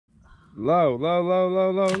Low, low, low,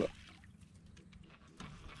 low, low.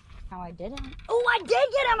 Oh, I did him. Oh, I did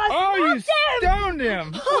get him. Oh, you stoned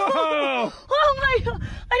him. Whoa. Oh my God.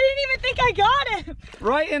 I didn't even think I got him.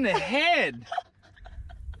 Right in the head.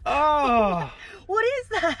 Oh. What is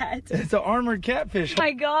that? It's an armored catfish. Oh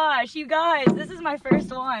my gosh, you guys, this is my first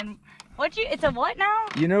one. It's a what now?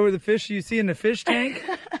 You know where the fish you see in the fish tank?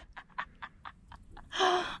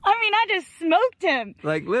 I mean, I just smoked him.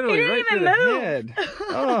 Like literally right to the head.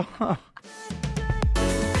 Oh.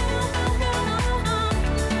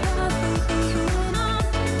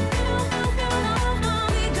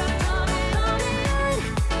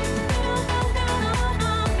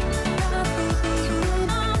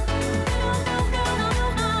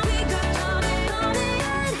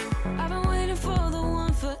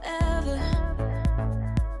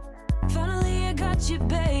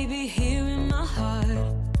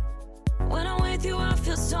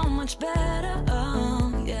 So much better,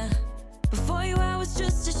 oh yeah. Before you I was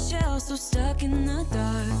just a shell, so stuck in the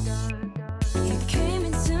dark. You came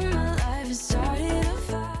into my life and started a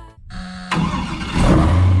fire.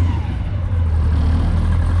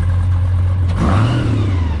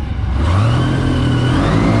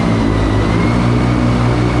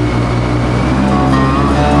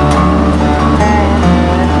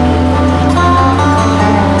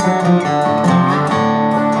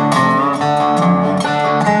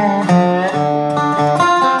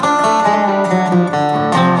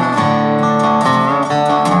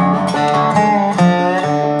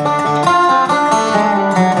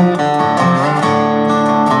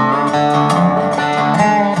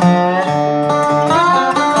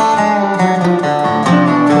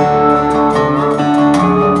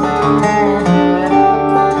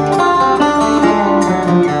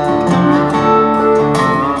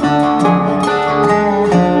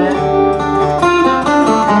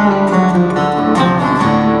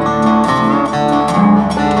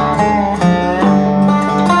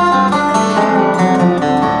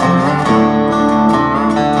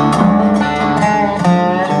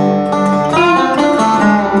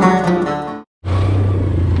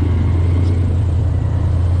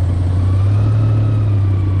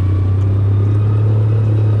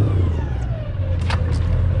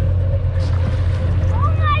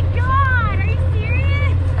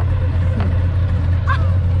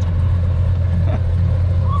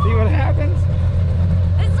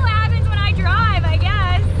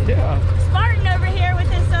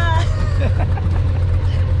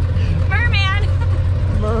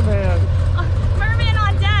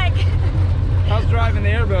 driving the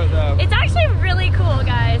Airboat though. It's actually really cool,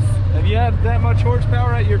 guys. Have you had that much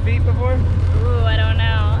horsepower at your feet before? Ooh, I don't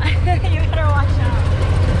know. You better watch out.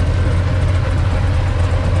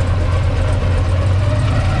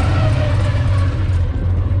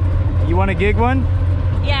 You want a gig one?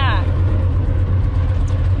 Yeah.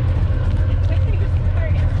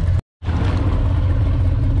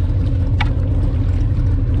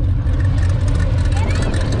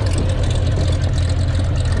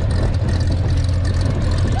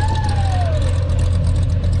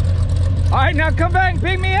 All right, now come back and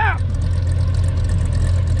pick me up.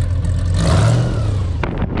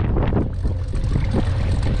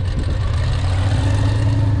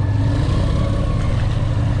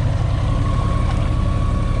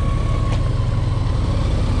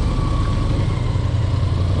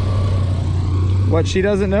 What she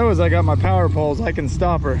doesn't know is I got my power poles. I can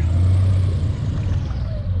stop her.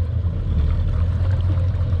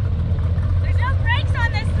 There's no brakes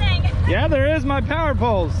on this thing. Yeah, there is. My power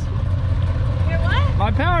poles. Your what?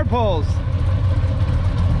 My power poles.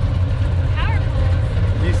 Power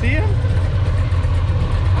poles. You see them?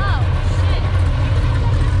 Oh,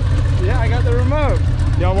 shit. Yeah, I got the remote.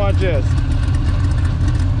 Y'all watch this.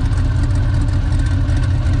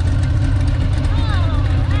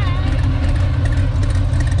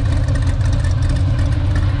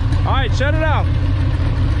 All right, shut it out.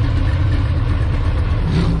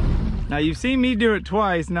 Now you've seen me do it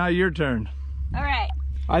twice, now your turn. All right.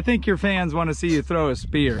 I think your fans want to see you throw a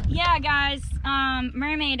spear. Yeah, guys,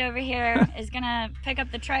 Mermaid over here is gonna pick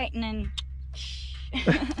up the Triton and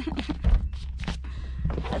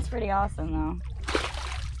that's pretty awesome though.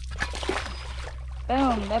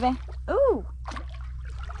 Boom, baby. Ooh.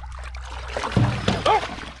 Oh!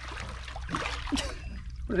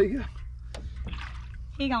 There you go.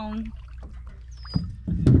 He gone.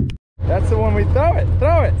 That's the one we throw it.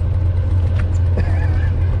 Throw it.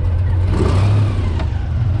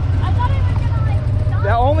 I thought it was gonna like stop.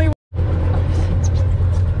 The only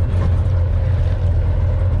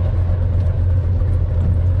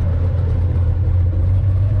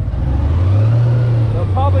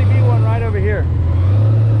There'll probably be one right over here.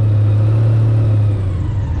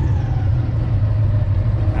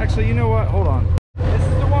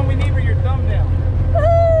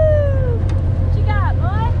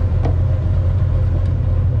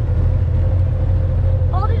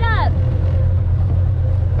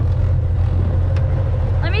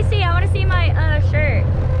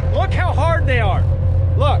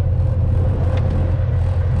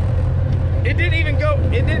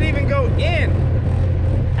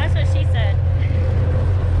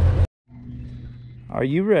 Are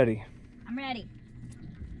you ready? I'm ready.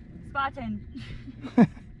 Spotting.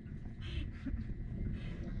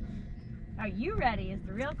 Are you ready is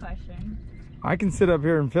the real question. I can sit up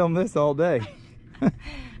here and film this all day.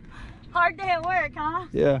 Hard day at work, huh?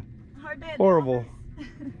 Yeah. Hard day at Horrible.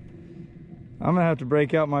 I'm gonna have to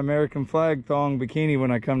break out my American flag thong bikini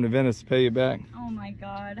when I come to Venice to pay you back. Oh my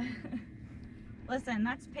God. Listen,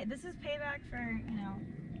 this is payback for, you know.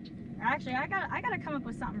 Actually, I gotta come up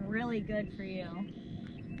with something really good for you.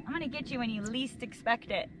 I'm gonna get you when you least expect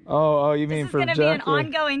it. Oh, you mean for This is gonna be an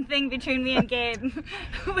ongoing thing between me and Gabe.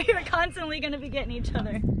 We are constantly gonna be getting each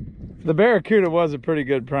other. The Barracuda was a pretty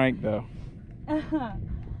good prank, though.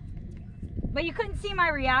 But you couldn't see my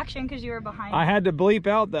reaction because you were behind me. I had to bleep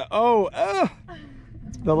out the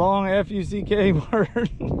the long F-U-C-K word.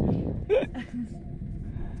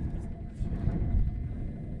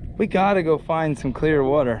 We gotta go find some clear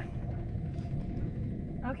water.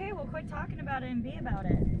 Okay, well quit talking about it and be about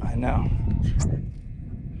it. I know.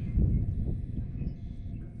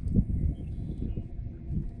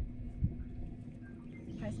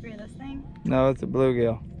 Can I spray this thing? No, it's a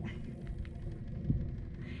bluegill.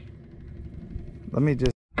 Let me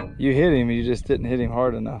just... You hit him, you just didn't hit him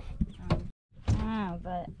hard enough. Oh,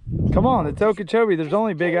 but... Come on, it's Okeechobee. There's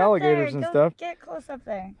only big alligators and stuff. Get close up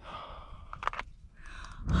there.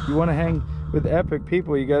 You want to hang with epic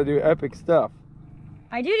people, you gotta do epic stuff.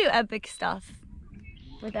 I do epic stuff.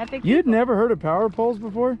 With epic You'd people. never heard of power poles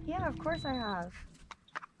before? Yeah, of course I have.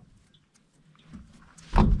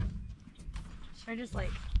 Should I just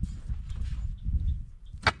like...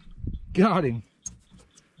 Got him.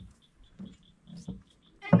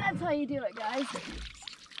 And that's how you do it, guys.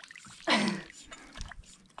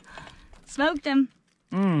 Smoked him.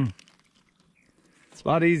 It's a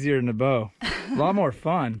lot easier than a bow. A lot more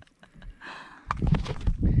fun.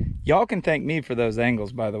 Y'all can thank me for those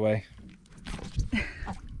angles, by the way.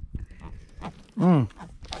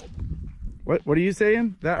 What are you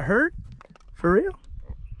saying? That hurt? For real?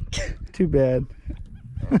 Too bad.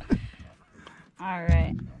 All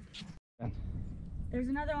right. There's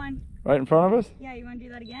another one. Right in front of us? Yeah, you want to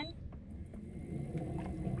do that again?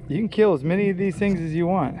 You can kill as many of these things as you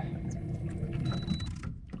want.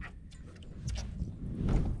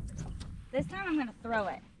 This time I'm going to throw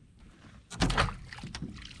it.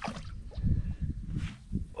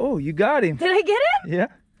 Oh, you got him. Did I get him? Yeah.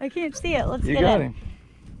 I can't see it. Let's You get got him.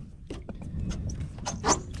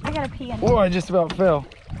 I got to pee in. Oh, I just about fell.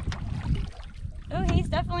 Oh, he's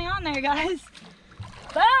definitely on there, guys.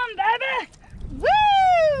 Boom, baby!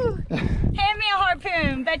 Woo! Hand me a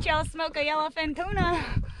harpoon. Bet y'all smoke a yellowfin tuna.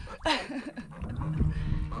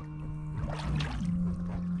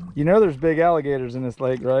 You know there's big alligators in this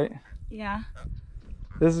lake, right? Yeah.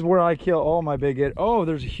 This is where I kill all my big Oh,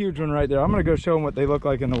 there's a huge one right there. I'm gonna go show them what they look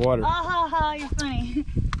like in the water. Oh, ha, ha, you're funny.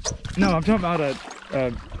 No, I'm talking about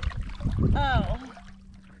Oh.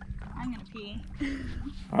 I'm gonna pee.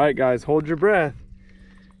 All right, guys, hold your breath.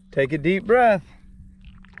 Take a deep breath.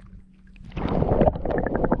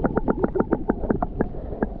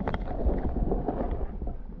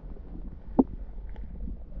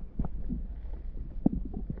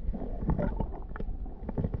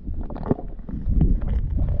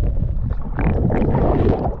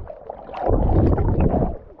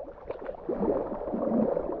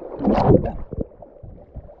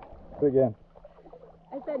 Again.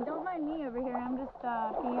 I said, don't mind me over here. I'm just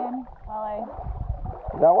peeing while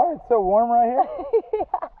Is that why it's so warm right here?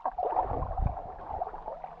 Yeah.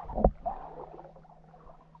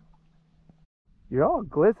 You're all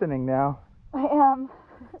glistening now. I am.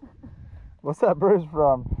 What's that bruise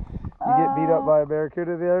from? You get beat up by a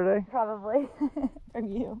barracuda the other day? Probably. From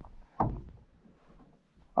you.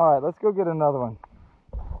 All right, let's go get another one.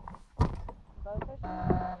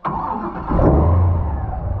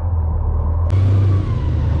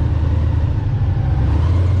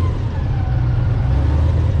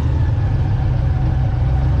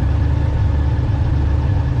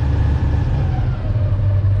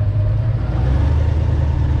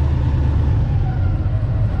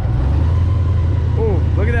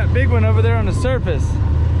 Big one over there on the surface.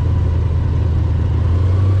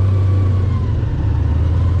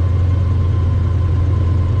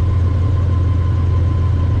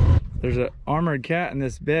 There's an armored cat in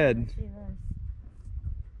this bed.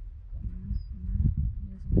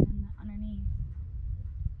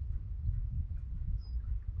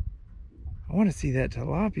 I want to see that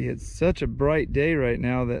tilapia. It's such a bright day right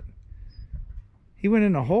now that he went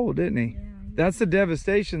in a hole, didn't he? Yeah, that's the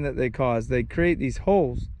devastation that they cause. They create these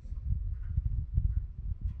holes.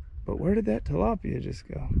 But where did that tilapia just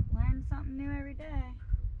go? Learn something new every day.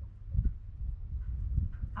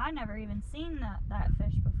 I never even seen that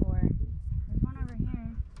fish before. There's one over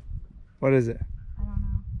here. What is it? I don't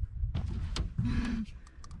know.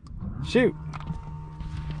 Shoot.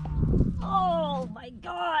 Oh my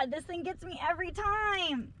God, this thing gets me every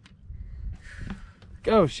time.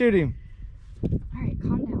 Go, shoot him. All right,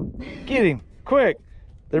 calm down. Get him, quick.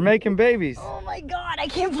 They're making babies. Oh my God, I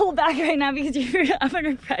can't pull back right now because I'm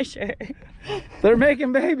under pressure. They're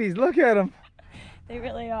making babies, look at them. They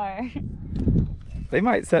really are. They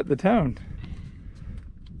might set the tone.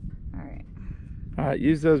 All right. All right,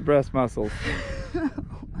 use those breast muscles.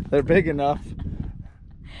 They're big enough.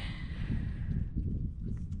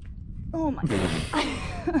 Oh my God.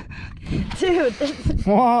 Dude.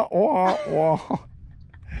 Wah, wah, wah.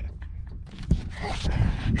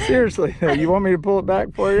 Seriously, though, you want me to pull it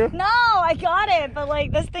back for you? No, I got it, but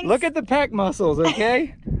like this thing. Look at the pec muscles,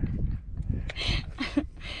 okay?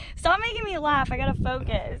 Stop making me laugh. I gotta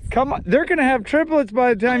focus. Come on, they're gonna have triplets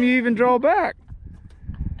by the time you even draw back.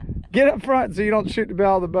 Get up front so you don't shoot the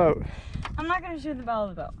bow of the boat. I'm not gonna shoot the bow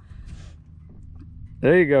of the boat.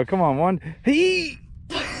 There you go. Come on, one. He.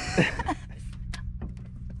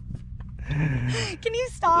 Can you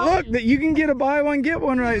stop? Look, that you can get a buy one get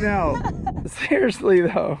one right now. Seriously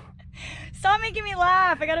though. Stop making me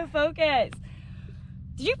laugh. I gotta focus.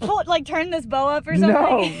 Did you turn this bow up or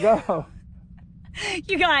something? No, go.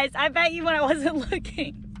 You guys, I bet you when I wasn't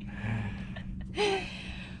looking.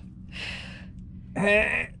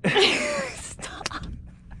 Stop.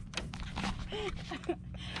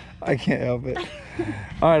 I can't help it.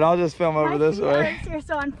 All right, I'll just film over this way. You're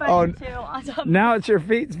so on fire too. Now it's your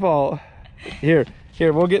feet's fault. Here,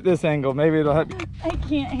 we'll get this angle. Maybe it'll help you. I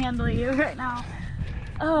can't handle you right now.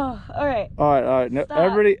 Oh, all right. All right. No,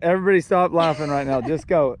 everybody stop laughing right now. Just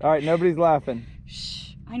go. All right, nobody's laughing.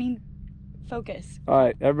 Shh, I need focus. All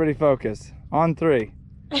right, everybody focus. On 3.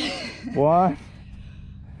 1,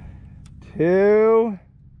 2.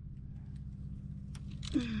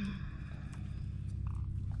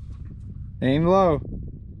 Aim low.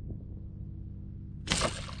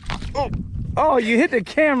 Oh, you hit the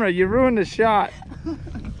camera. You ruined the shot.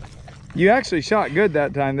 You actually shot good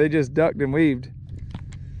that time. They just ducked and weaved.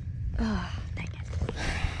 Oh, dang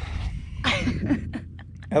it.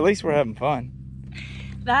 At least we're having fun.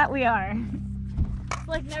 That we are. It's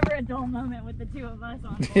like never a dull moment with the two of us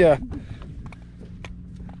on board. Yeah.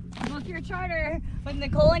 Book your charter with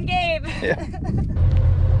Nicole and Gabe. Yeah.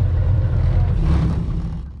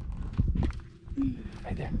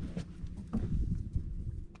 Right there.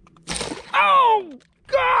 Oh,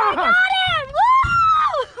 God! I got him!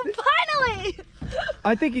 Woo! Finally!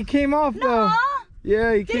 I think he came off, though. No.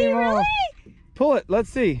 Yeah, he Did came he really? off. Pull it. Let's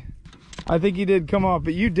see. I think he did come off,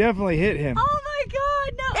 but you definitely hit him. Oh my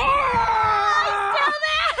God! No! Ah!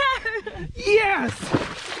 He's still there! Yes!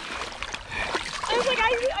 I was like,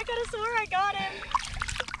 I could have swore I got him.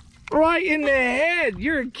 Right in the head.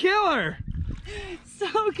 You're a killer.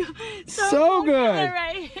 So good. So good.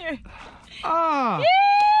 Right here. Ah. Woo!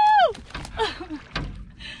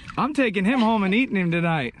 I'm taking him home and eating him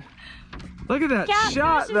tonight. Look at that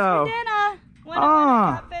shot, though.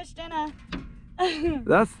 Catfish dinner.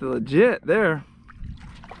 That's legit there.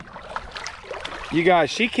 You guys,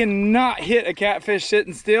 she cannot hit a catfish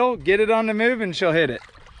sitting still. Get it on the move and she'll hit it.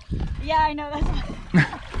 Yeah, I know.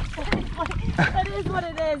 That is what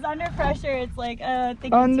it is. Under pressure, it's like,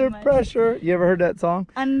 thinking Under too much. pressure. You ever heard that song?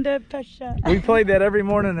 Under pressure. We played that every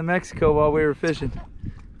morning in Mexico while we were fishing.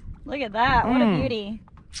 Look at that. What a beauty.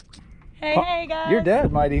 Hey, guys. Your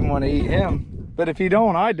dad might even want to eat him. But if you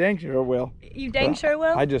don't, I dang sure will. You dang sure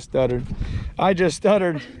will? I just stuttered.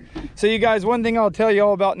 So you guys, one thing I'll tell you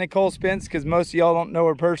all about Nicole Spence, because most of y'all don't know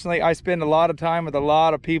her personally, I spend a lot of time with a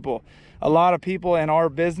lot of people. A lot of people in our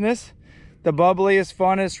business. The bubbliest,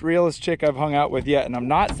 funnest, realest chick I've hung out with yet. And I'm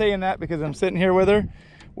not saying that because I'm sitting here with her.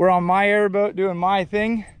 We're on my airboat doing my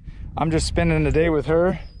thing. I'm just spending the day with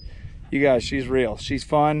her. You guys, she's real. She's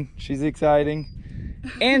fun. She's exciting.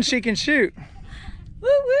 And she can shoot. Woo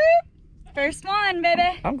woo! First one,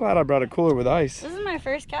 baby. I'm glad I brought a cooler with ice. This is my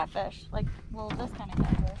first catfish. Like, well, this kind of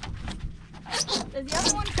catfish. Is the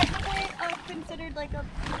other one technically considered like a...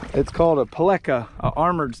 It's called a paleka, a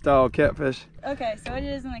armored style catfish. Okay, so it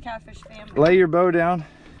is in the catfish family. Lay your bow down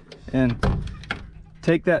and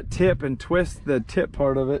take that tip and twist the tip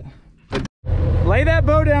part of it. Lay that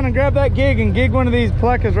bow down and grab that gig and gig one of these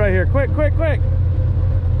palekas right here. Quick, quick, quick.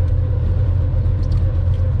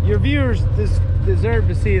 Your viewers deserve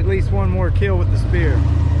to see at least one more kill with the spear.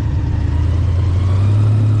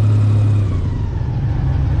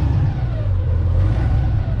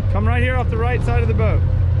 Come right here off the right side of the boat.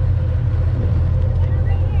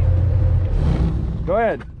 Go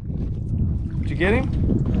ahead. Did you get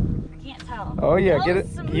him? tell. Oh yeah, Oh, get it.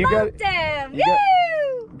 You got it. him.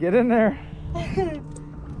 You get in there.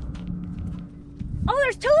 Oh,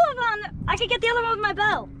 there's 2 of them. I could get the other one with my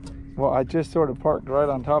bow. Well, I just sort of parked right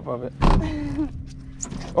on top of it.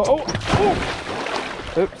 Oh.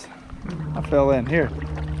 Oops. I fell in. Here.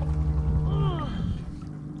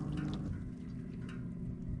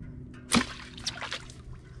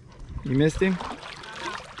 You missed him?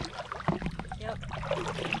 Yep.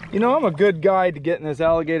 You know, I'm a good guy to get in this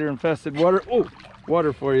alligator infested water. Oh,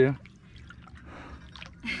 water for you.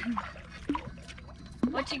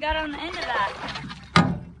 What you got on the end of that?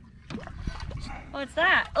 What's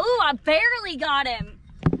that? Oh, I barely got him.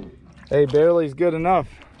 Hey, barely's good enough,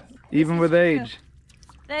 even with age.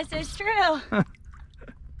 This is true.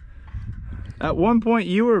 At one point,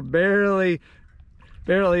 you were barely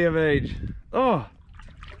of age. Oh,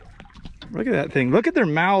 look at that thing. Look at their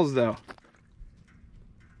mouths, though.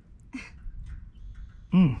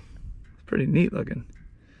 It's pretty neat looking.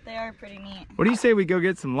 They are pretty neat. What do you say we go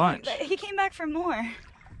get some lunch? He came back for more.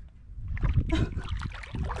 Should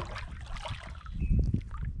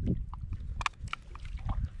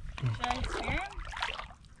I spear him?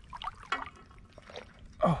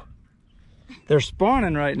 Oh, they're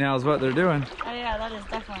spawning right now is what they're doing. Oh yeah, that is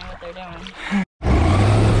definitely what they're doing.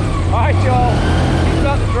 All right, y'all. He's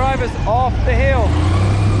about to drive us off the hill.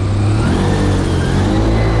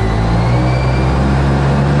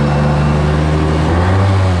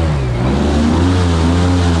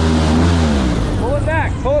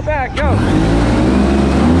 Pull it back, go.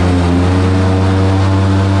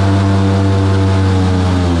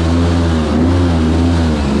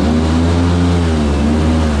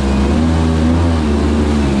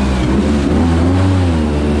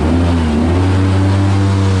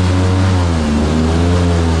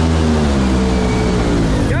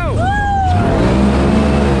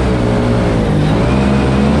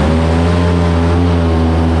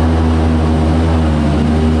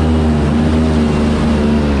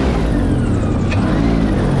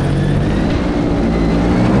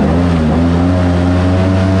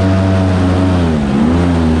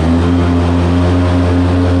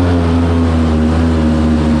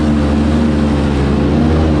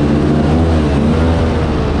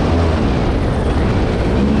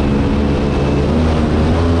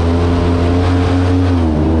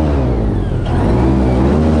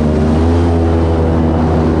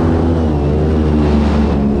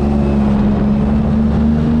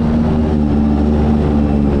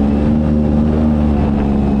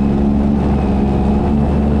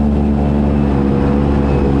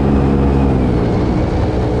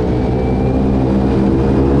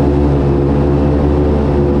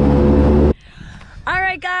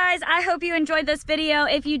 hope you enjoyed this video.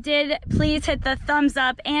 If you did, please hit the thumbs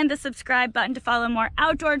up and the subscribe button to follow more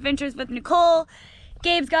outdoor adventures with Nicole.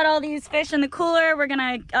 Gabe's got all these fish in the cooler. We're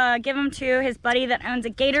gonna give them to his buddy that owns a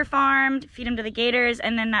gator farm, feed them to the gators,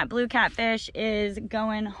 and then that blue catfish is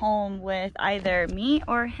going home with either me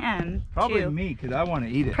or him. Probably me, because I want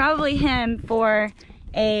to eat it. Probably him for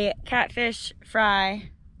a catfish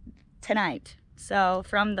fry tonight. So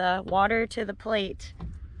from the water to the plate,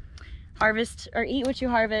 harvest or eat what you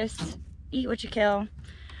harvest, eat what you kill.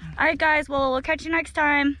 All right guys, well, we'll catch you next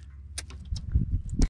time.